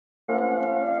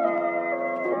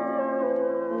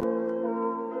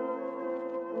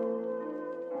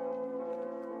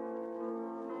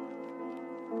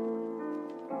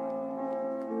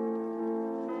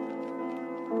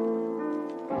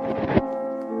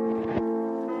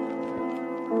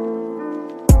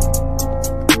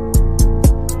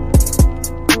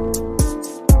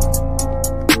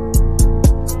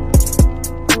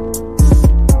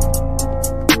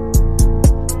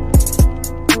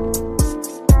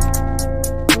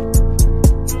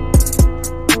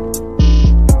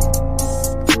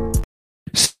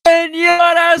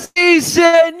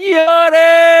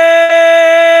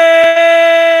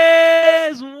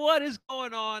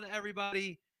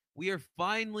are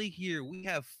finally here. We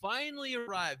have finally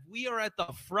arrived. We are at the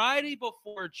Friday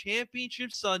before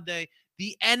Championship Sunday.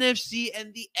 The NFC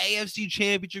and the AFC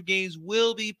Championship games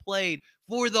will be played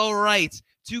for the rights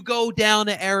to go down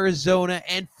to Arizona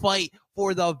and fight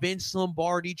for the Vince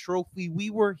Lombardi Trophy. We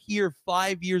were here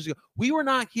 5 years ago. We were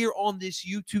not here on this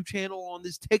YouTube channel, on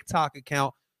this TikTok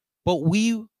account, but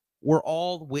we were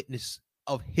all witness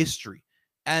of history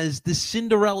as the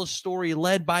Cinderella story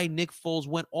led by Nick Foles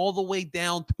went all the way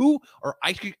down to, or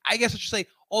I guess I should say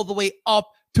all the way up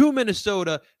to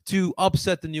Minnesota to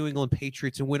upset the New England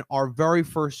Patriots and win our very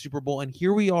first Super Bowl. And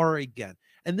here we are again.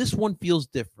 And this one feels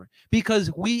different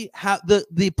because we have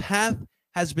the path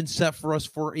has been set for us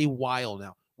for a while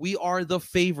now. We are the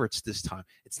favorites this time.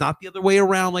 It's not the other way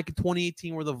around like in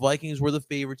 2018 where the Vikings were the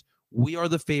favorites. We are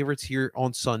the favorites here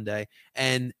on Sunday,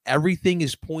 and everything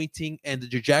is pointing, and the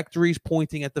trajectory is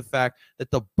pointing at the fact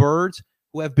that the Birds,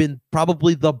 who have been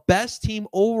probably the best team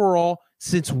overall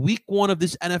since week 1 of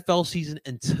this NFL season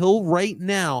until right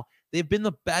now, they've been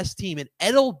the best team, and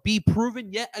it'll be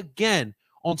proven yet again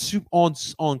on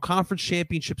Conference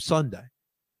Championship Sunday,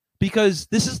 because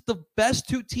this is the best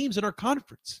 2 teams in our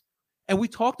conference, and we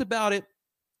talked about it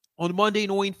on Monday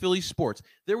Night Philly Sports.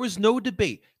 There was no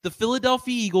debate. The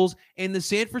Philadelphia Eagles and the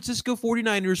San Francisco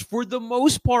 49ers, for the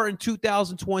most part in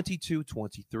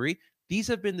 2022-23, these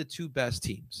have been the 2 best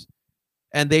teams.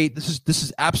 And this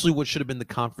is absolutely what should have been the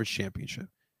conference championship.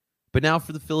 But now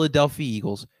for the Philadelphia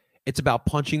Eagles, it's about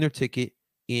punching their ticket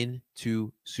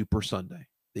into Super Sunday.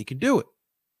 They can do it.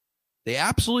 They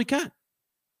absolutely can.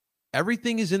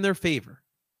 Everything is in their favor.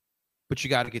 But you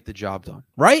got to get the job done,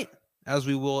 right? As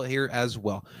we will here as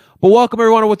well. But welcome,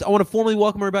 everyone. I want to formally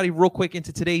welcome everybody real quick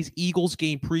into today's Eagles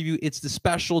game preview. It's the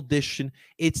special edition.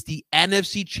 It's the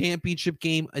NFC Championship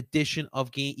game edition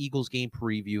of Eagles game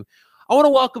preview. I want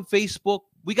to welcome Facebook.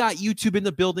 We got YouTube in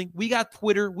the building. We got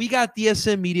Twitter. We got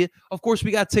DSM Media. Of course, we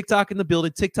got TikTok in the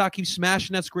building. TikTok keeps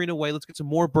smashing that screen away. Let's get some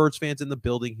more Birds fans in the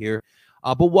building here.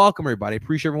 But welcome, everybody. I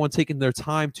appreciate everyone taking their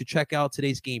time to check out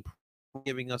today's game,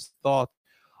 giving us thoughts.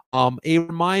 A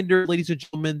reminder, ladies and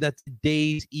gentlemen, that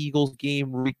today's Eagles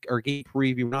game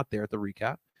preview, we're not there at the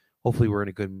recap. Hopefully we're in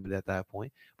a good mood at that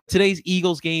point. Today's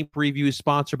Eagles game preview is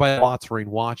sponsored by Lots Rain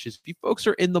Watches. If you folks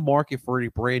are in the market for a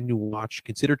brand new watch,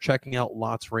 consider checking out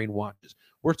Lots Rain Watches.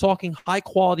 We're talking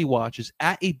high-quality watches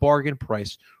at a bargain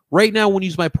price. Right now, when you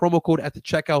use my promo code at the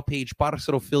checkout page,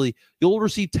 Paracero Philly, you'll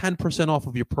receive 10% off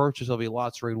of your purchase of a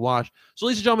Lots Rain watch. So,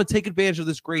 ladies and gentlemen, take advantage of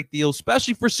this great deal,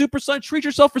 especially for Super Sunday. Treat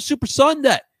yourself for Super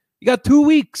Sunday. You got 2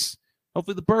 weeks.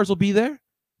 Hopefully the Birds will be there.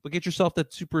 But get yourself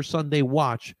that Super Sunday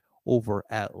watch over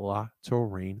at La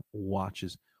Terrain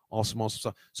Watches. Awesome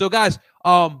stuff. So, guys,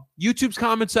 YouTube's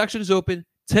comment section is open.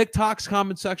 TikTok's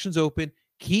comment section is open.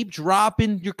 Keep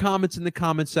dropping your comments in the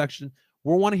comment section.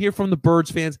 We want to hear from the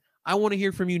Birds fans. I want to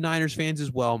hear from you Niners fans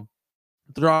as well.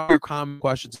 Throw your comment,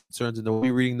 questions, concerns, and we'll be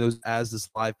reading those as this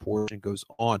live portion goes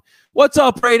on. What's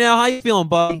up right now? How you feeling,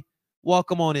 buddy?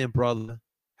 Welcome on in, brother.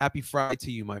 Happy Friday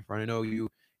to you, my friend. I know you're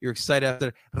excited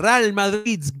after Real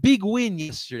Madrid's big win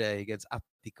yesterday against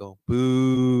Atletico.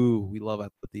 Boo. We love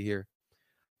Atleti here.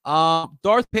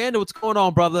 Darth Panda, what's going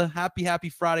on, brother? Happy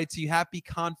Friday to you. Happy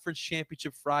Conference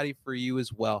Championship Friday for you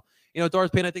as well. You know,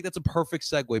 Darth Panda, I think that's a perfect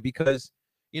segue because,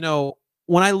 you know,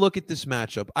 when I look at this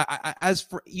matchup, I as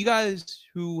for you guys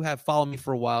who have followed me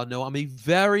for a while, know I'm a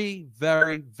very,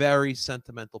 very, very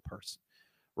sentimental person,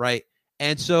 right?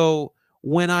 And so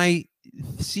when I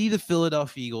see the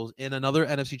Philadelphia Eagles in another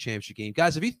NFC Championship game,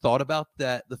 guys, have you thought about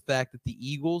that? The fact that the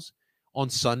Eagles on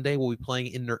Sunday will be playing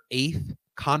in their 8th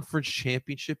conference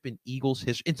championship in Eagles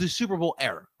history, into the Super Bowl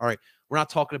era. All right, we're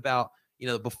not talking about, you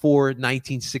know, before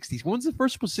 1960s. When's the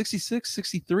first one? 66,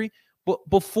 63? But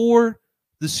before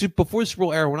the Super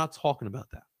Bowl era, we're not talking about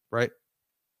that, right?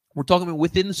 We're talking about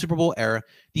within the Super Bowl era,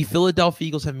 the Philadelphia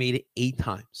Eagles have made it 8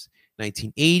 times.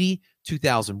 1980,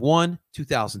 2001,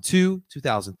 2002,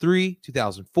 2003,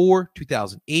 2004,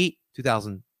 2008,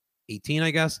 2018, I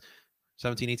guess,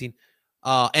 17, 18.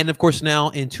 And, of course, now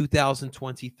in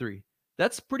 2023.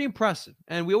 That's pretty impressive.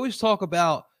 And we always talk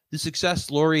about the success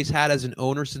Lurie's had as an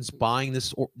owner since buying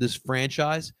this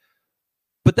franchise.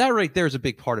 But that right there is a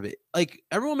big part of it. Like,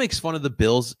 everyone makes fun of the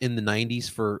Bills in the 90s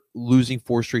for losing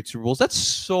 4 straight Super Bowls. That's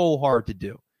so hard to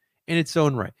do in its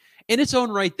own right. In its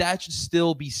own right, that should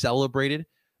still be celebrated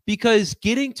because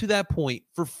getting to that point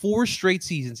for 4 straight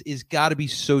seasons is got to be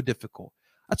so difficult.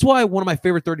 That's why one of my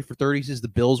favorite 30 for 30s is the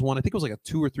Bills one. I think it was like a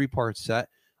 2 or 3 part set.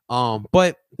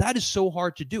 But that is so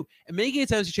hard to do. And making it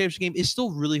to the NFC Championship game is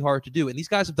still really hard to do. And these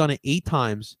guys have done it 8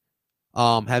 times,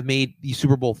 have made the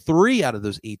Super Bowl 3 out of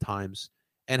those 8 times,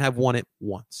 and have won it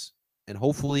once. And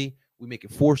hopefully We make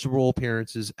it 4 Super Bowl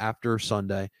appearances after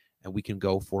Sunday, and we can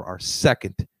go for our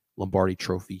second Lombardi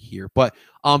Trophy here. But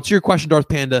to your question, Darth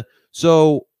Panda,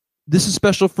 so this is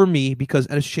special for me because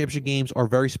NFC Championship games are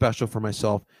very special for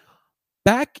myself.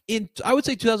 Back in, I would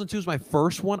say 2002 was my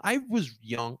first one. I was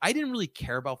young. I didn't really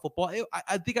care about football.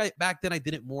 I think back then I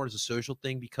did it more as a social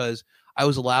thing because I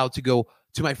was allowed to go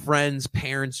to my friends'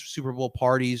 parents' Super Bowl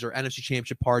parties or NFC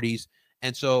Championship parties.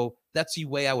 And so that's the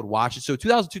way I would watch it. So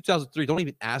 2002, 2003, don't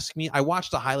even ask me. I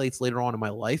watched the highlights later on in my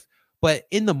life, but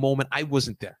in the moment, I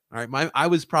wasn't there. All right. I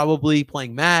was probably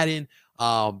playing Madden,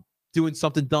 doing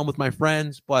something dumb with my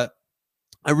friends, but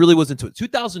I really wasn't into it.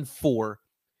 2004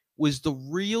 was the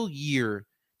real year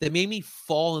that made me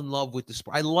fall in love with the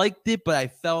sport. I liked it, but I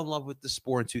fell in love with the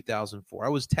sport in 2004. I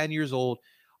was 10 years old.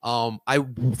 From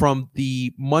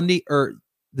the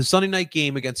Sunday night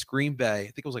game against Green Bay, I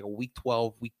think it was like a week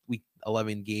 12, week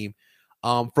 11 game.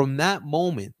 From that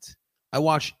moment, I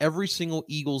watched every single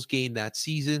Eagles game that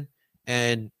season,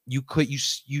 and you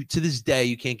to this day,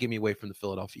 you can't get me away from the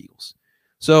Philadelphia Eagles.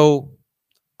 So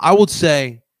I would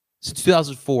say since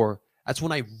 2004, that's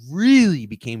when I really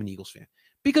became an Eagles fan.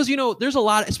 Because, there's a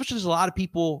lot of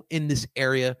people in this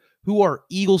area who are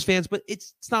Eagles fans, but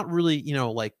it's not really,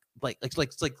 like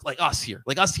us here.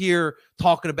 Like us here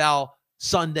talking about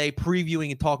Sunday, previewing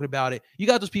and talking about it. You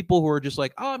got those people who are just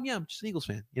like, yeah, I'm just an Eagles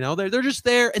fan. They're just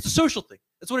there. It's a social thing.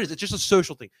 That's what it is. It's just a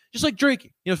social thing. Just like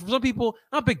drinking. For some people,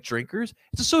 not big drinkers,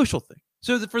 it's a social thing.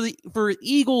 So for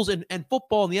Eagles and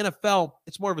football and the NFL,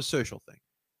 it's more of a social thing.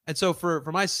 And so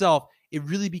for myself, it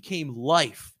really became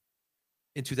life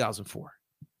in 2004.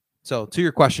 So to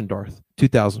your question, Darth,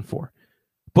 2004.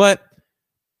 But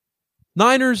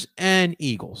Niners and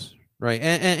Eagles, right?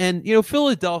 And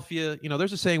Philadelphia,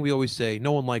 there's a saying we always say,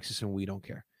 no one likes us and we don't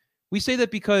care. We say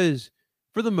that because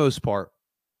for the most part,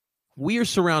 we are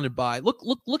surrounded by,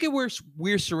 look at where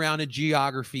we're surrounded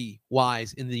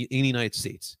geography-wise in the United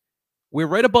States. We're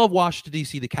right above Washington,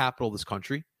 D.C., the capital of this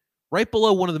country. Right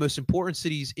below one of the most important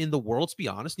cities in the world. Let's be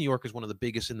honest, New York is one of the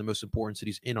biggest and the most important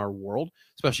cities in our world,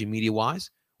 especially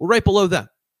media-wise. We're right below them.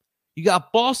 You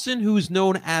got Boston, who is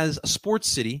known as a sports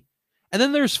city, and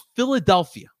then there's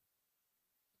Philadelphia.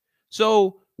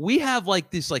 So we have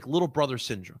this little brother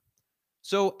syndrome.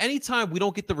 So anytime we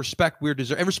don't get the respect we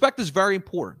deserve, and respect is very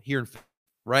important here in Philly,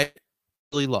 right?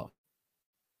 Really love.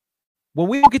 When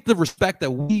we don't get the respect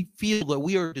that we feel that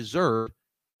we are deserved,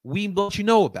 we let you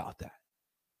know about that.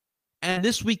 And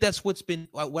this week, that's what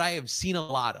I have seen a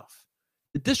lot of.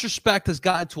 The disrespect has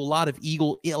gotten to a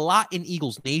lot in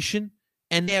Eagles Nation,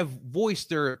 and they have voiced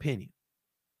their opinion.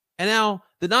 And now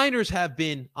the Niners have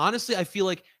been, honestly, I feel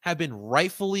like have been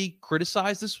rightfully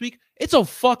criticized this week. It's a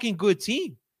fucking good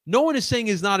team. No one is saying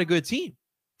it's not a good team.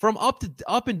 From up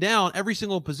and down, every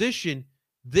single position,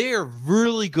 they're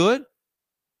really good,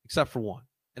 except for one.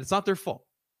 And it's not their fault.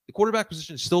 The quarterback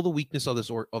position is still the weakness of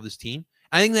this team.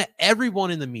 I think that everyone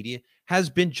in the media has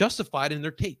been justified in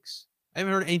their takes. I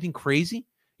haven't heard anything crazy.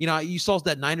 You saw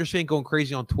that Niners fan going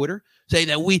crazy on Twitter saying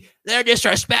that they're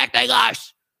disrespecting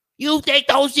us. You think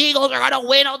those Eagles are going to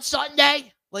win on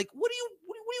Sunday? Like, what are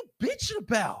you bitching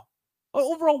about?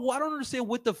 Overall, I don't understand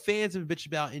what the fans have been bitching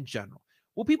about in general.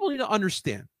 What people need to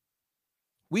understand,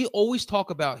 we always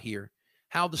talk about here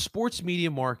how the sports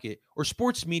media market or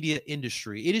sports media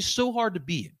industry, it is so hard to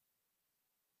be in.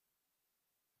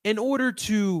 In order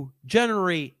to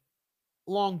generate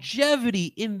longevity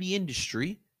in the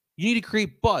industry, you need to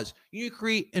create buzz. You need to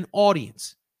create an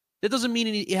audience. That doesn't mean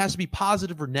it has to be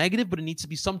positive or negative, but it needs to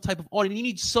be some type of audience. You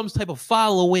need some type of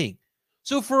following.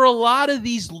 So for a lot of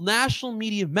these national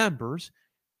media members,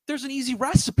 there's an easy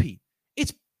recipe.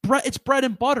 It's bread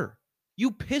and butter.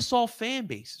 You piss off fan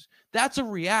bases. That's a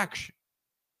reaction.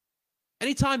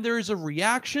 Anytime there is a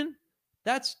reaction,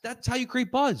 that's how you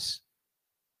create buzz.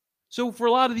 So for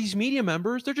a lot of these media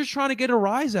members, they're just trying to get a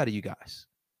rise out of you guys.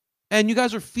 And you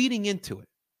guys are feeding into it.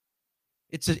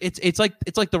 It's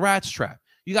like the rat's trap.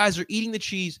 You guys are eating the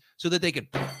cheese so that they can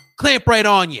clamp right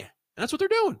on you. And that's what they're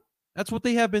doing. That's what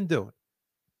they have been doing.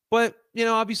 But,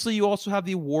 obviously you also have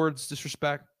the awards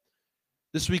disrespect.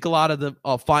 This week, a lot of the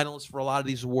finalists for a lot of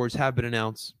these awards have been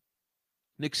announced.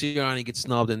 Nick Sirianni gets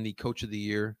snubbed in the Coach of the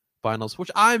Year finals, which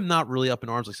I'm not really up in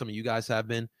arms like some of you guys have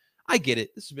been. I get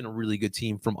it. This has been a really good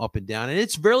team from up and down, and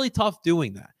it's really tough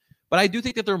doing that. But I do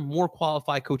think that there are more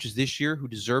qualified coaches this year who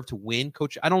deserve to win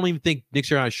coach. I don't even think Nick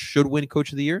Sirianni should win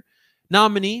Coach of the Year.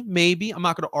 Nominee, maybe. I'm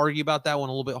not going to argue about that one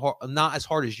a little bit hard, not as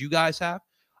hard as you guys have.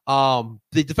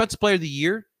 The Defensive Player of the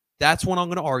Year, that's one I'm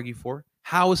going to argue for.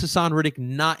 How is Hassan Riddick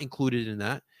not included in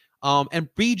that? And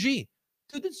BG,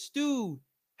 this dude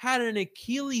had an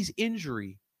Achilles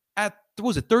injury at,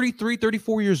 33,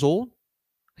 34 years old?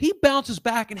 He bounces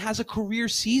back and has a career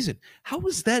season. How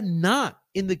is that not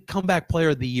in the Comeback Player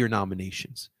of the Year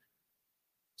nominations?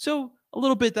 So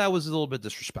that was a little bit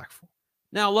disrespectful.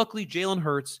 Now, luckily, Jalen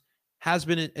Hurts has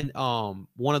been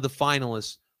one of the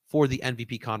finalists for the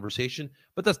MVP conversation,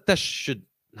 but that should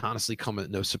honestly come at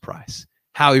no surprise.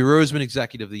 Howie Roseman,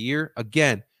 Executive of the Year,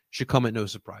 again, should come at no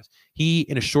surprise. He,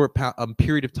 in a short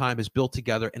period of time, has built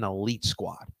together an elite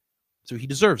squad. So he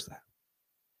deserves that.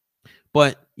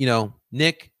 But,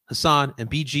 Nick, Hassan, and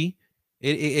BG,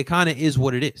 it kind of is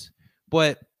what it is.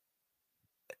 But,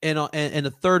 and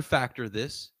the third factor of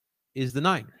this is the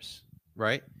Niners,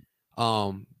 right?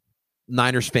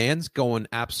 Niners fans going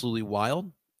absolutely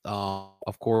wild.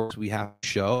 Of course, we have to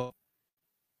show.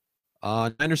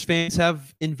 Niners fans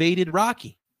have invaded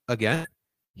Rocky again.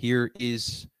 Here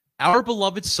is our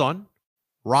beloved son,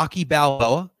 Rocky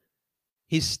Balboa.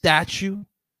 His statue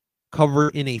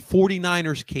covered in a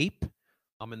 49ers cape.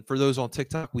 And for those on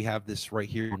TikTok, we have this right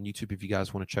here on YouTube if you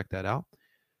guys want to check that out.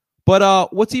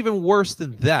 But what's even worse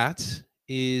than that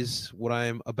is what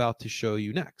I'm about to show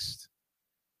you next.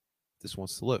 This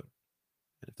wants to load.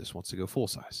 And if this wants to go full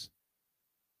size.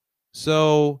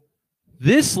 So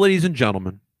this, ladies and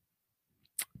gentlemen,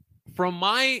 from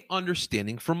my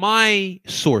understanding, from my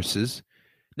sources,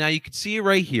 now you can see it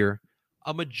right here,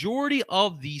 a majority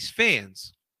of these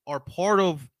fans are part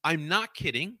of, I'm not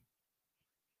kidding,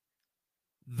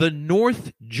 the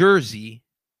North Jersey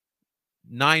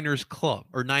Niners Club,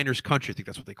 or Niners Country, I think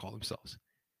that's what they call themselves.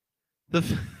 The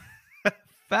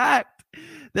fact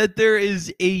that there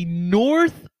is a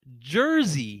North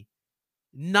Jersey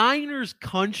Niners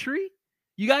Country,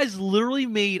 you guys literally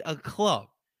made a club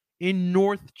in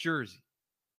North Jersey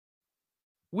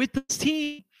with this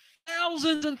team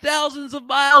thousands and thousands of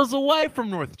miles away from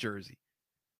North Jersey.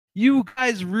 You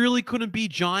guys really couldn't be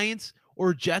Giants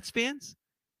or Jets fans?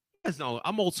 You guys know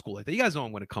I'm old school like that. You guys know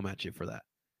I'm going to come at you for that.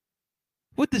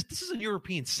 What this isn't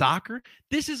European soccer.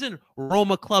 This isn't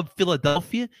Roma Club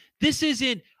Philadelphia. This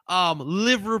isn't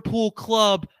Liverpool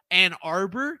Club Ann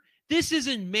Arbor. This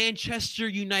isn't Manchester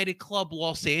United Club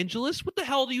Los Angeles. What the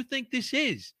hell do you think this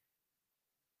is?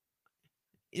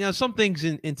 Some things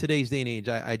in today's day and age,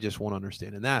 I just won't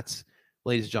understand. And that's,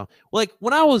 ladies and gentlemen, like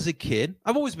when I was a kid,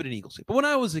 I've always been an Eagles fan, but when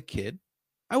I was a kid,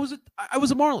 I was a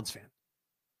Marlins fan.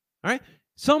 All right.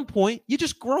 Some point, you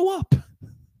just grow up.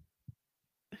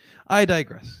 I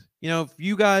digress. If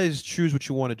you guys choose what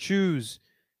you want to choose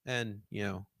and,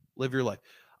 live your life.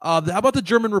 How about the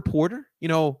German reporter,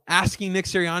 asking Nick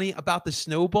Sirianni about the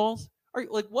snowballs? Are you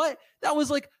like, what? That was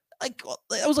like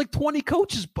 20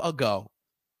 coaches ago.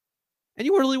 And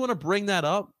you really want to bring that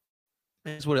up?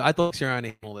 That's what I thought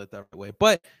Sirianni handled it that way.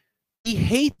 But the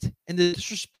hate and the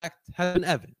disrespect have been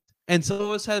evident. And some of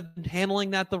us have been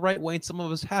handling that the right way, and some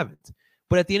of us haven't.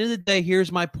 But at the end of the day, here's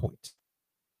my point.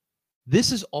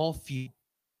 This is all fuel.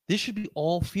 This should be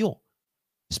all fuel,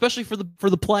 especially for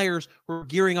the players who are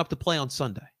gearing up to play on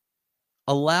Sunday.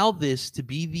 Allow this to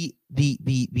be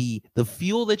the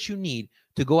fuel that you need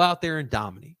to go out there and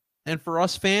dominate. And for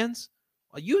us fans,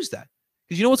 I'll use that.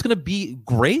 Because you know what's going to be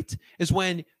great is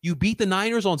when you beat the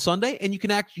Niners on Sunday and you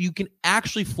can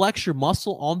actually flex your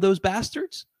muscle on those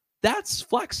bastards. That's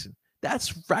flexing.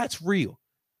 That's real.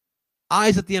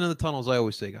 Eyes at the end of the tunnel, as I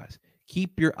always say, guys.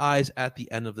 Keep your eyes at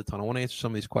the end of the tunnel. I want to answer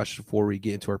some of these questions before we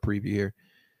get into our preview here.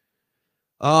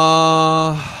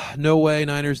 No way,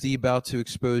 Niners D about to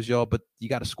expose y'all, but you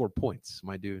got to score points,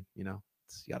 my dude. You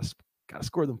got to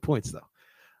score them points though.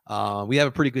 We have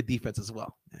a pretty good defense as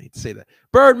well. I hate to say that.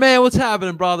 Bird, man, what's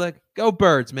happening, brother? Go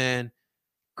Birds, man.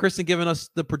 Kristen giving us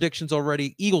the predictions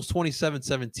already. Eagles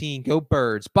 27-17. Go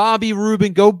Birds. Bobby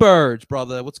Rubin, go Birds,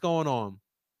 brother. What's going on?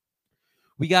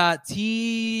 We got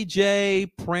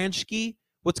TJ Pranchke.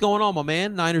 What's going on, my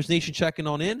man? Niners Nation checking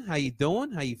on in. How you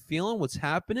doing? How you feeling? What's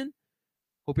happening?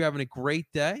 Hope you're having a great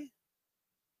day.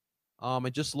 I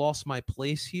just lost my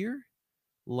place here.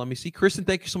 Let me see. Kristen,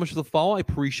 thank you so much for the follow. I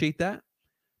appreciate that.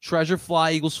 Treasure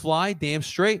fly, Eagles fly. Damn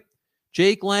straight.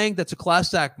 Jake Lang, that's a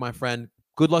class act, my friend.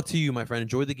 Good luck to you, my friend.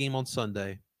 Enjoy the game on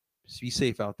Sunday. Just be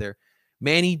safe out there.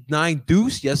 Manny 9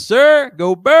 Deuce. Yes, sir.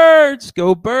 Go Birds.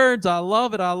 Go Birds. I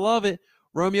love it. I love it.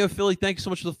 Romeo Philly, thank you so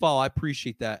much for the follow. I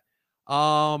appreciate that.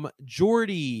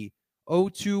 Jordy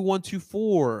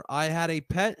 02124. I had a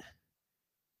pet.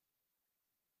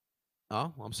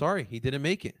 Oh, I'm sorry. He didn't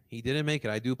make it.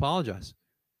 I do apologize.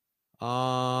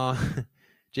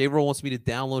 J-Roll wants me to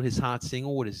download his hot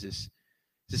single. What is this?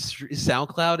 Is this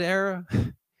SoundCloud era?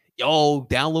 Yo,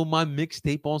 download my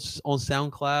mixtape on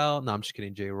SoundCloud. No, I'm just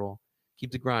kidding, J-Roll.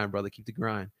 Keep the grind, brother. Keep the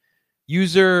grind.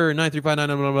 User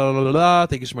 9359.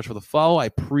 Thank you so much for the follow. I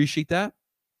appreciate that.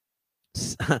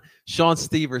 Sean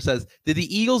Stever says, did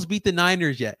the Eagles beat the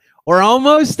Niners yet? We're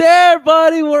almost there,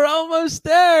 buddy. We're almost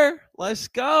there. Let's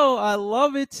go. I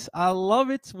love it. I love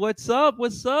it. What's up?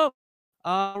 What's up?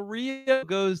 Rio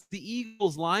goes, the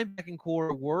Eagles linebacking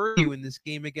core were you in this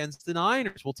game against the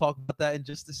Niners? We'll talk about that in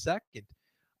just a second.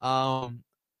 I'll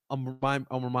remind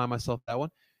myself that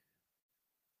one.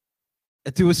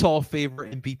 Do us all a favor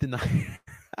and beat the Niners.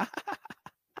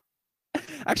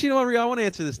 Actually, you know what, Rio? I want to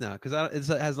answer this now because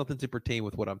it has nothing to pertain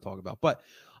with what I'm talking about. But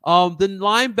the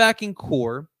linebacking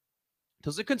core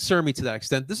doesn't concern me to that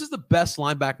extent. This is the best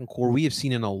linebacking core we have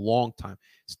seen in a long time.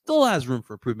 Still has room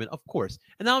for improvement, of course.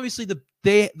 And obviously,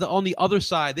 on the other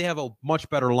side, they have a much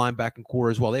better linebacking core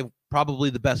as well. They have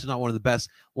probably the best, if not one of the best,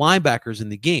 linebackers in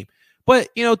the game. But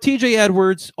TJ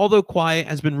Edwards, although quiet,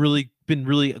 has been really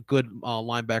a good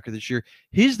linebacker this year.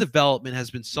 His development has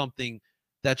been something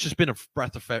that's just been a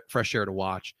breath of fresh air to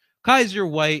watch. Kaiser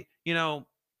White,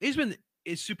 he's been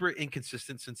super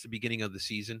inconsistent since the beginning of the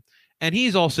season, and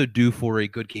he's also due for a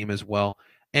good game as well.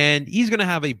 And he's going to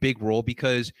have a big role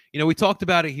because, we talked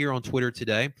about it here on Twitter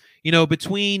today.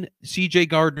 Between CJ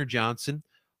Gardner-Johnson,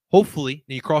 hopefully,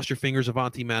 and you cross your fingers,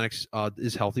 Avonte Maddox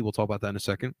is healthy. We'll talk about that in a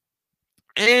second.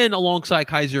 And alongside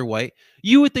Kaiser White,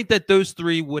 you would think that those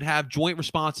three would have joint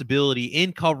responsibility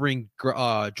in covering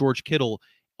George Kittle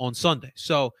on Sunday.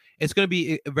 So it's going to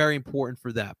be very important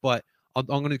for that. But I'm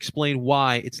going to explain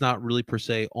why it's not really per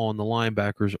se on the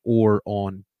linebackers or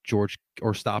on George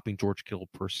or stopping George Kittle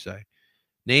per se.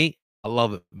 Nate, I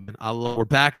love it, man. We're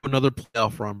back to another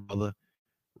playoff run, brother.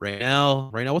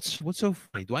 Raynell, what's so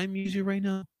funny? Do I amuse you right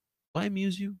now? Do I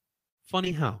amuse you?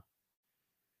 Funny how?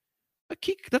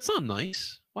 That's not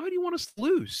nice. Why do you want us to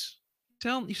lose?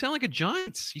 You sound like a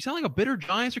Giants. You sound like a bitter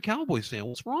Giants or Cowboys fan.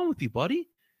 What's wrong with you, buddy?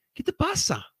 Get the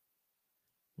pasa.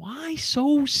 Why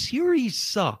so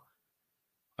serious? All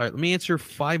right, let me answer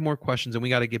 5 more questions, and we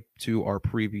got to get to our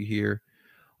preview here.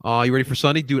 You ready for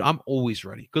Sunday? Dude, I'm always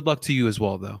ready. Good luck to you as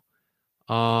well, though.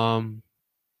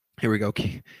 Here we go.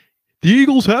 The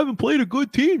Eagles haven't played a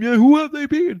good team yet. Who have they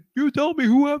beaten? You tell me,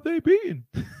 who have they beaten?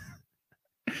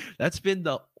 That's been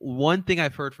the one thing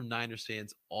I've heard from Niners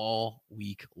fans all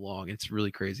week long. It's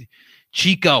really crazy.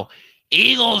 Chico,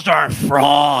 Eagles are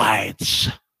frauds.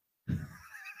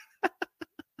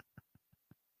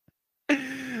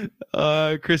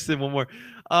 Kristen, one more.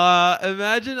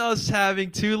 Imagine us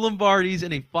having 2 Lombardis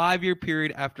in a 5-year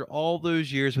period after all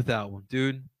those years without one.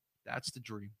 Dude, that's the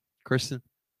dream. Kristen,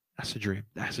 that's the dream.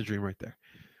 That's the dream right there.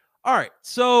 All right,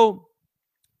 so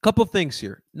a couple of things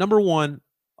here. Number one,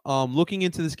 looking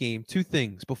into this game, 2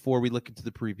 things before we look into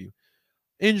the preview.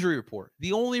 Injury report.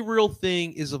 The only real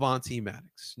thing is Avonte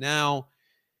Maddox. Now,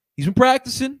 he's been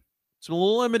practicing. It's been a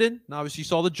little limited. And obviously, you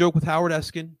saw the joke with Howard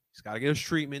Eskin. He's got to get his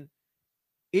treatment.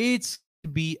 It's to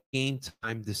be a game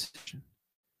time decision.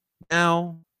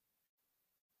 Now,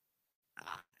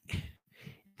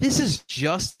 this is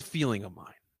just a feeling of mine.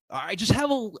 I just have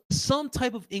some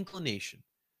type of inclination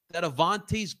that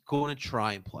Avonte's going to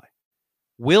try and play.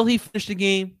 Will he finish the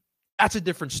game? That's a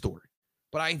different story.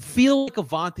 But I feel like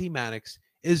Avonte Maddox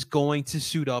is going to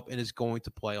suit up and is going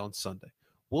to play on Sunday.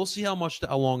 We'll see how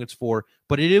long it's for,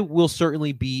 but it will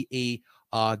certainly be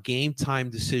a game time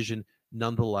decision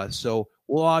nonetheless. So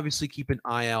we'll obviously keep an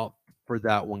eye out for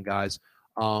that one, guys.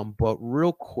 But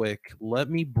real quick, let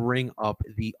me bring up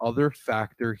the other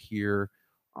factor here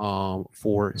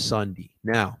for Sunday.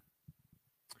 Now,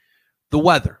 the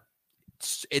weather.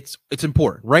 It's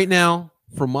important. Right now,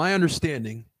 from my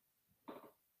understanding,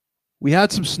 we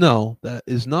had some snow that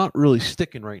is not really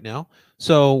sticking right now,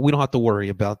 so we don't have to worry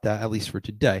about that, at least for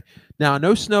today. Now,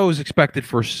 no snow is expected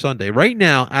for Sunday. Right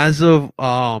now, as of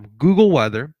Google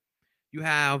Weather, you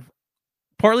have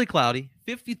partly cloudy,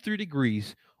 53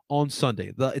 degrees on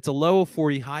Sunday. It's a low of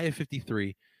 40, high of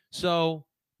 53. So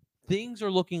things are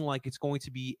looking like it's going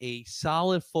to be a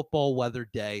solid football weather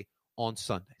day on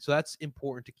Sunday. So that's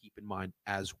important to keep in mind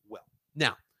as well.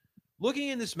 Now, looking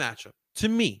in this matchup, to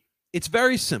me, it's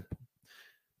very simple.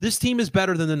 This team is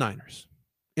better than the Niners.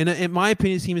 In my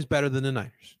opinion, this team is better than the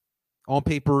Niners. On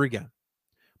paper again.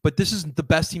 But this is the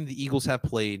best team the Eagles have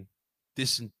played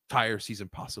this entire season,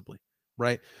 possibly.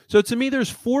 Right? So to me, there's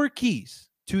 4 keys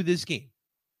to this game.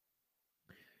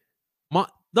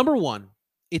 Number one,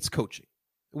 it's coaching.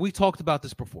 We talked about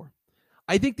this before.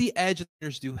 I think the edge the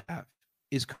Niners do have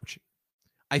is coaching.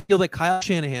 I feel like Kyle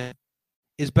Shanahan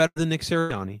is better than Nick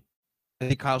Sirianni. I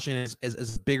think Kyle Shanahan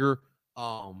is a bigger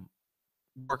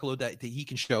workload that he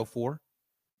can show for,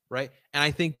 right? And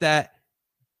I think that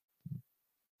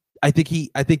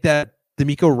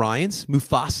DeMeco Ryans,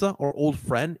 Mufasa, our old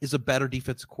friend, is a better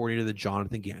defensive coordinator than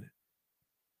Jonathan Gannon.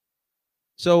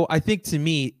 So I think to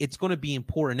me, it's going to be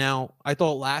important. Now, I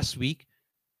thought last week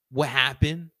what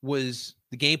happened was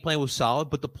the game plan was solid,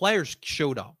 but the players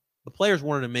showed up. The players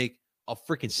wanted to make a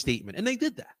freaking statement, and they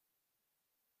did that.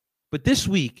 But this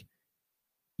week,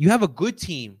 you have a good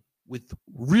team with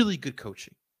really good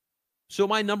coaching. So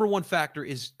my number one factor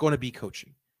is going to be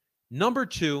coaching. Number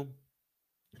two,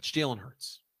 it's Jalen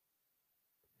Hurts.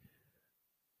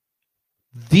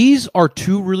 These are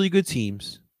two really good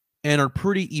teams and are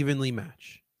pretty evenly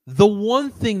matched. The one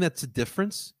thing that's a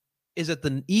difference is that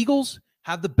the Eagles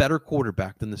have the better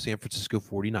quarterback than the San Francisco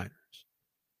 49ers.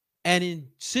 And in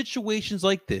situations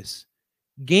like this,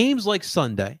 games like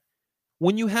Sunday,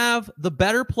 when you have the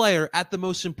better player at the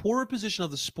most important position of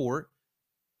the sport,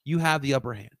 you have the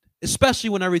upper hand,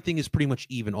 especially when everything is pretty much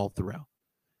even all throughout.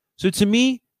 So to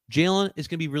me, Jalen is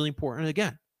going to be really important. And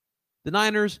again, the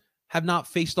Niners have not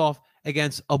faced off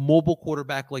against a mobile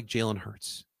quarterback like Jalen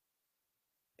Hurts.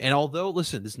 And although,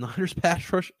 listen, this Niners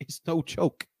pass rush is no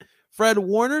joke. Fred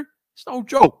Warner, it's no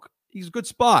joke. He's a good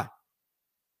spot.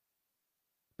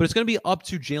 But it's going to be up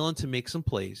to Jalen to make some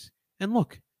plays. And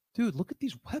look, dude, look at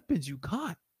these weapons you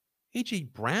got. A.J.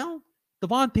 Brown,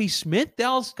 Devontae Smith,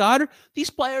 Dallas Goedert.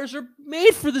 These players are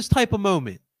made for this type of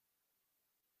moment.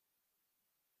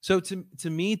 So to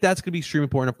me, that's going to be extremely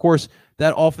important. Of course,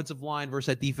 that offensive line versus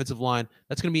that defensive line,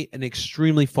 that's going to be an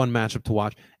extremely fun matchup to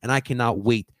watch. And I cannot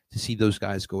wait to see those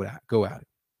guys go at it.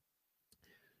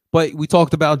 But we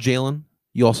talked about Jalen.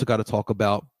 You also got to talk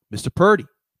about Mr. Purdy,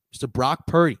 Mr. Brock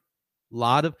Purdy. A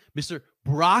lot of Mr.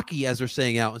 Brocky, as they're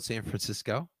saying out in San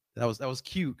Francisco. That was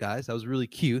cute, guys. That was really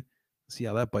cute. See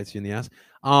how that bites you in the ass.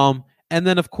 And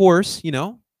then, of course,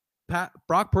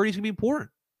 Brock Purdy's going to be important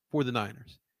for the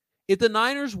Niners. If the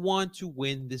Niners want to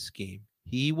win this game,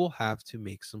 he will have to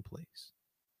make some plays.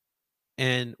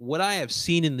 And what I have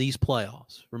seen in these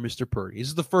playoffs from Mr. Purdy, this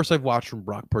is the first I've watched from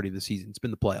Brock Purdy this season. It's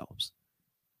been the playoffs.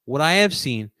 What I have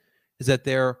seen is that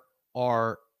there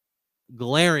are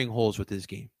glaring holes with his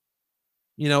game.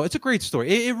 It's a great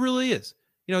story. It really is.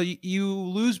 You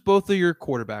lose both of your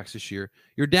quarterbacks this year.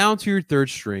 You're down to your third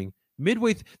string.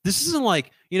 Midway, this isn't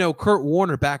like, Kurt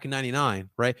Warner back in 99,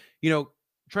 right?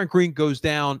 Trent Green goes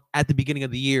down at the beginning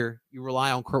of the year. You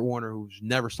rely on Kurt Warner, who's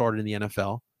never started in the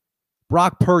NFL.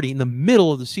 Brock Purdy, in the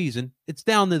middle of the season, it's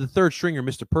down to the third stringer,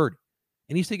 Mr. Purdy.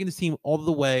 And he's taking his team all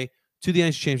the way to the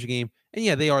NFC Championship game. And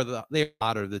yeah, they are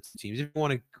hotter of the two teams. If you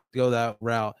want to go that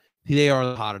route, they are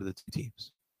the hotter of the two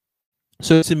teams.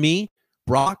 So to me,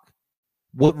 Brock,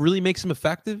 what really makes him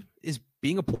effective is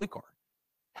being a point guard,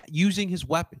 using his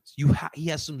weapons. He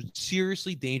has some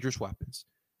seriously dangerous weapons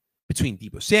between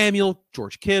Deebo Samuel,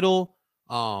 George Kittle,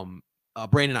 Brandon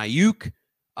Ayuk.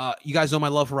 You guys know my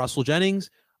love for Russell Jennings.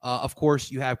 Of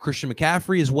course, you have Christian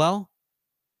McCaffrey as well.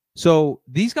 So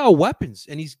these got weapons,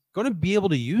 and he's going to be able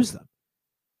to use them.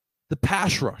 The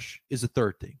pass rush is the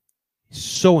third thing.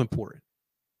 So important.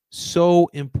 So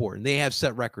important. They have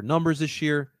set record numbers this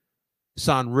year.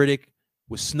 Hassan Riddick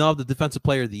was snubbed the Defensive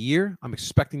Player of the Year. I'm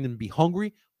expecting them to be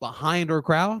hungry behind our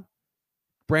crowd.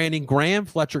 Brandon Graham,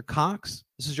 Fletcher Cox,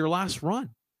 this is your last run.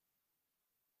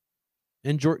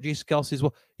 And Jason Kelce as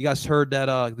well. You guys heard that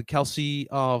the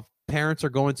Kelce parents are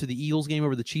going to the Eagles game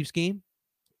over the Chiefs game?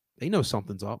 They know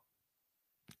something's up.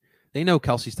 They know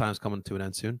Kelce's time is coming to an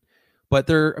end soon. But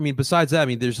besides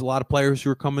that, there's a lot of players who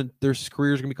are coming, their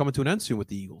careers are going to be coming to an end soon with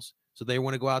the Eagles. So they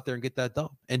want to go out there and get that done.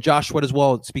 And Josh Sweat as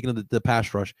well, speaking of the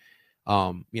pass rush,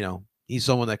 he's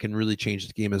someone that can really change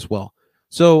the game as well.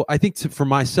 So I think for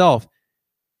myself,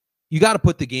 you got to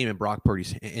put the game in Brock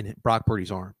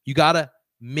Purdy's arm. You got to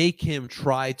make him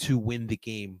try to win the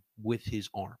game with his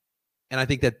arm. And I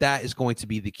think that is going to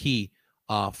be the key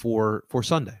for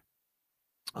Sunday.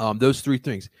 Those three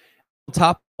things. On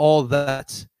top of all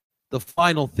that, the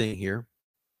final thing here,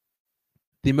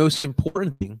 the most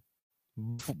important thing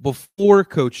before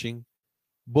coaching,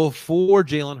 before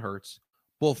Jalen Hurts,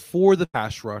 before the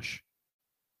pass rush,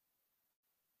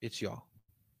 it's y'all.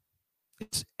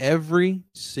 It's every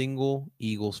single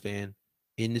Eagles fan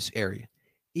in this area,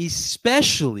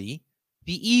 especially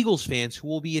the Eagles fans who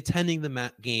will be attending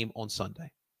the game on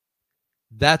Sunday.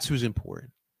 That's who's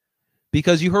important.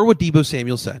 Because you heard what Deebo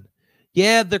Samuel said.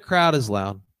 Yeah, the crowd is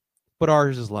loud, but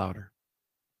ours is louder.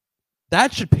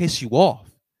 That should piss you off.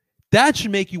 That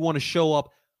should make you want to show up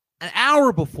an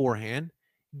hour beforehand,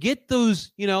 get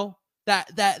those, the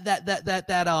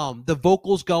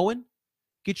vocals going,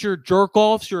 get your jerk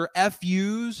offs, your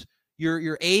FUs,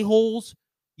 your a-holes.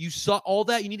 You saw all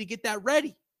that. You need to get that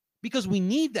ready because we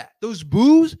need that. Those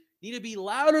boos need to be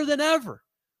louder than ever.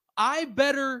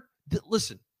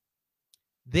 Listen,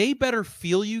 they better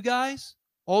feel you guys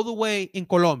all the way in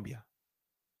Colombia.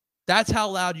 That's how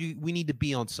loud we need to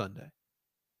be on Sunday.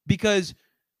 Because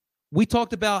we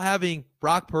talked about having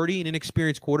Brock Purdy, an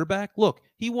inexperienced quarterback. Look,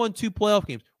 he won 2 playoff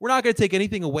games. We're not going to take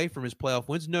anything away from his playoff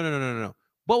wins. No.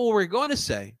 But what we're going to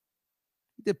say,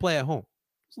 he did play at home.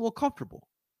 It's a little comfortable.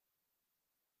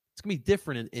 It's going to be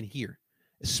different in here,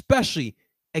 especially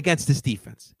against this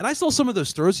defense. And I saw some of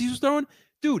those throws he was throwing.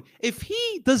 Dude, if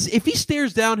he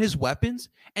stares down his weapons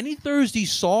and he throws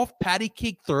these soft patty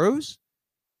cake throws,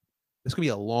 it's going to be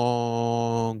a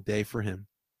long day for him.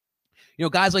 You know,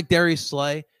 guys like Darius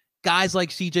Slay, guys like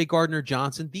CJ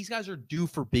Gardner-Johnson, these guys are due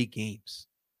for big games.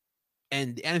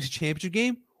 And the NFC Championship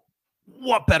game,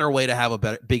 what better way to have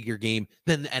a bigger game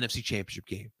than the NFC Championship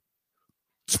game?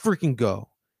 Let's freaking go.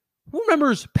 Who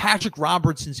remembers Patrick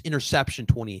Robertson's interception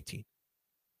 2018?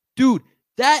 Dude,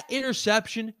 that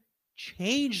interception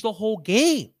changed the whole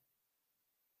game.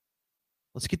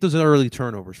 Let's get those early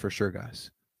turnovers for sure,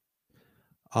 guys.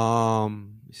 Let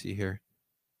me see here.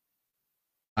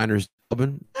 Niners, I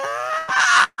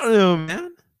don't know,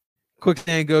 man.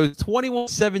 Quicksand goes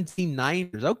 21-17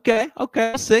 Niners. Okay,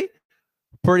 I'll see.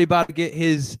 Purdy about to get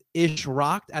his ish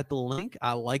rocked at the link.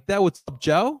 I like that. What's up,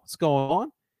 Joe? What's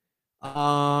going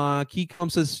on? Keycom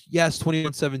says yes,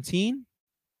 21-17.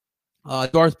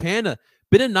 Darth Panda,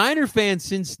 been a Niner fan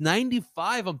since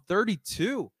 95. I'm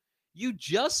 32. You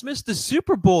just missed the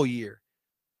Super Bowl year.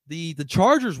 The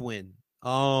Chargers win.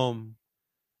 And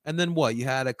then what? You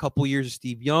had a couple years of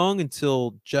Steve Young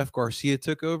until Jeff Garcia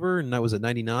took over, and that was at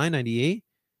 99, 98.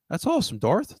 That's awesome,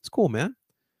 Darth. That's cool, man.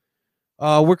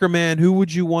 Wicker Man, who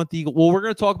would you want the Eagles? Well, we're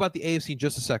going to talk about the AFC in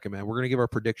just a second, man. We're going to give our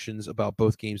predictions about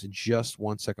both games in just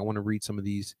 1 second. I want to read some of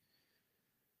these.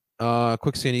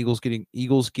 Quicksand,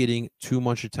 Eagles getting too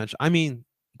much attention. I mean,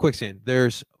 Quicksand,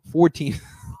 there's 14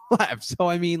 left. So,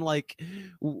 I mean, like,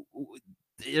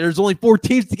 there's only 4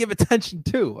 teams to give attention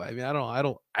to. I mean, I don't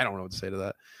know what to say to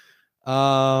that.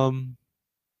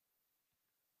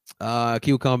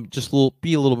 Kiwacom, just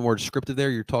be a little bit more descriptive there.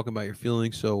 You're talking about your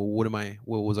feelings. So what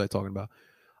was I talking about?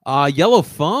 Yellow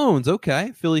phones.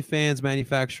 Okay. Philly fans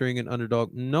manufacturing an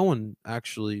underdog. No one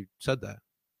actually said that.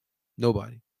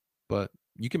 Nobody. But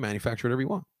you can manufacture whatever you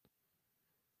want.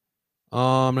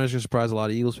 I'm not just surprise a lot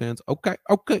of Eagles fans. Okay.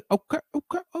 Philly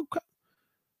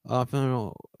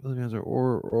fans are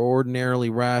ordinarily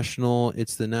rational.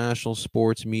 It's the national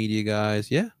sports media guys.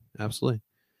 Yeah, absolutely.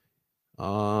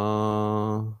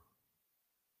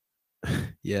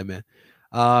 Yeah, man.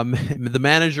 The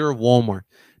manager of Walmart.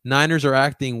 Niners are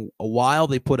acting wild.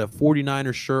 They put a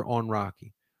 49er shirt on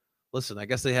Rocky. Listen, I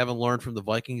guess they haven't learned from the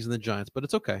Vikings and the Giants, but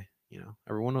it's okay. You know,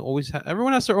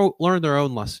 everyone has to learn their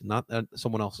own lesson, not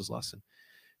someone else's lesson.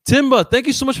 Timba, thank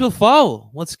you so much for the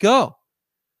follow. Let's go.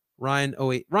 Ryan,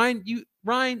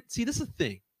 Ryan, see, this is the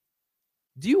thing.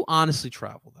 Do you honestly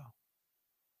travel, though?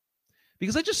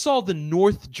 Because I just saw the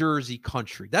North Jersey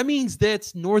country. That means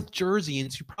that's North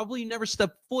Jerseyans who probably never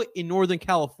stepped foot in Northern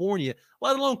California,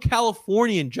 let alone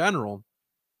California in general.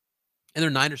 And they're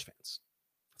Niners fans.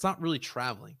 It's not really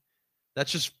traveling.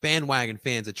 That's just bandwagon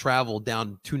fans that travel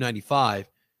down 295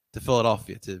 to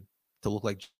Philadelphia to look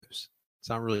like Jews. It's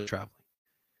not really traveling.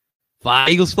 Fly,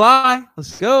 Eagles, fly.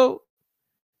 Let's go.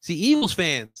 See, Eagles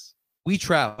fans, we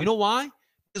travel. You know why?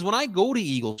 Because when I go to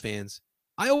Eagles fans,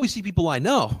 I always see people I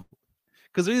know.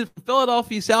 Because they're either from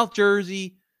Philadelphia, South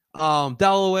Jersey,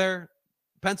 Delaware,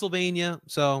 Pennsylvania.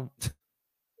 So,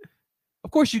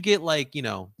 of course, you get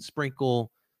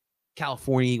sprinkle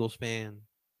California Eagles fan,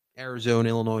 Arizona,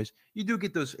 Illinois. You do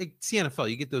get those. It's the NFL.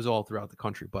 You get those all throughout the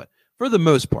country. But for the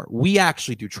most part, we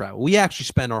actually do travel. We actually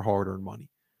spend our hard-earned money.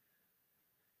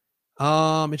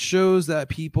 It shows that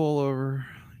people over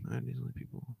 90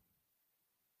 people.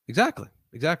 Exactly.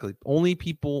 Only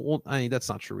people. Well, I mean, that's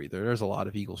not true either. There's a lot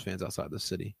of Eagles fans outside the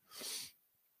city.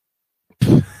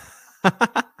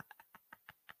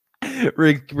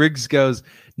 Riggs goes,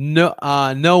 no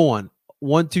one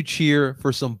want to cheer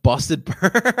for some busted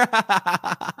bird.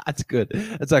 That's good.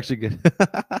 That's actually good.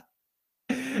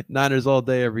 Niners all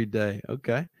day, every day.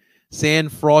 Okay.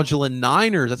 Sand fraudulent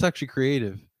Niners. That's actually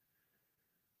creative.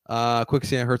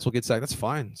 Quicksand, Hurts will get sacked. That's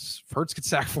fine. Hurts gets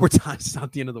sacked 4 times. It's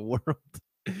not the end of the world.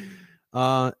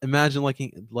 Imagine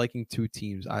liking 2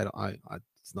 teams.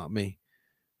 It's not me.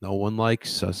 No one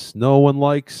likes us. No one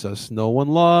likes us. No one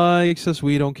likes us.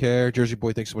 We don't care. Jersey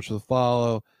Boy, thanks so much for the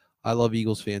follow. I love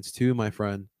Eagles fans too, my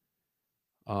friend.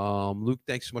 Luke,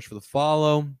 thanks so much for the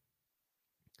follow.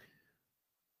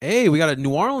 Hey, we got a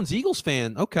New Orleans Eagles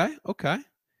fan. Okay.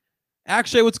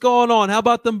 Actually, what's going on? How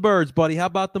about them birds, buddy? How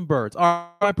about them birds? All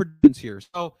right, my predictions here.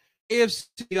 So,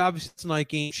 AFC, obviously, tonight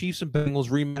game, Chiefs and Bengals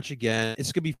rematch again.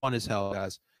 It's going to be fun as hell,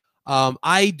 guys.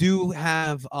 I do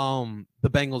have the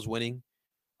Bengals winning.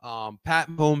 Pat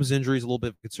Mahomes' injury is a little bit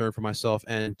of a concern for myself.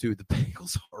 And, dude, the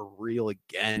Bengals are real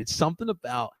again. It's something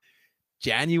about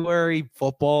January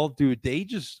football, dude. They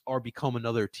just are become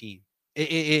another team.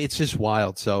 It's just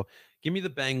wild. So give me the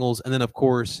Bengals. And then, of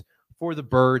course, for the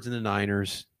Birds and the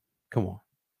Niners, come on.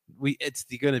 It's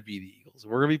going to be the Eagles.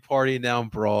 We're going to be partying down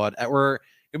Broad. We're going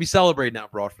to be celebrating down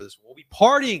Broad for this one. We'll be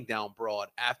partying down Broad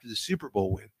after the Super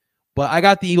Bowl win. But I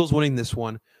got the Eagles winning this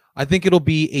one. I think it'll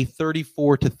be a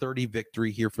 34-30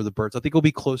 victory here for the Birds. I think it'll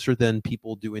be closer than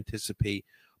people do anticipate.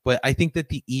 But I think that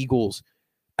the Eagles,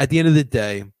 at the end of the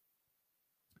day,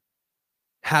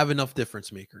 have enough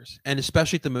difference makers. And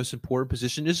especially at the most important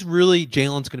position, this is really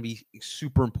Jalen's going to be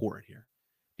super important here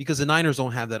because the Niners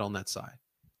don't have that on that side.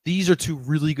 These are two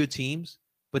really good teams,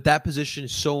 but that position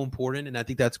is so important, and I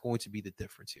think that's going to be the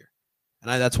difference here.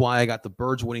 And that's why I got the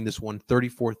Birds winning this one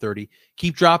 34-30.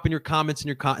 Keep dropping your comments in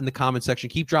the comment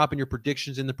section. Keep dropping your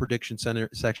predictions in the prediction center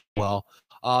section as well.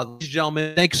 Ladies and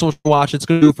gentlemen, thanks so much for watching. It's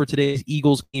going to do it for today's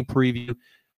Eagles game preview.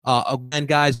 Again,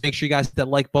 guys, make sure you guys hit that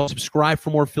like button. Subscribe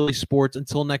for more Philly sports.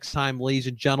 Until next time, ladies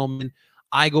and gentlemen,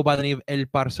 I go by the name of El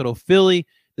Parcero Philly.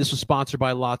 This was sponsored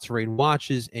by Lots of Rain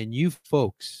Watches. And you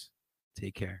folks,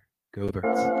 take care. Go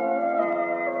Birds.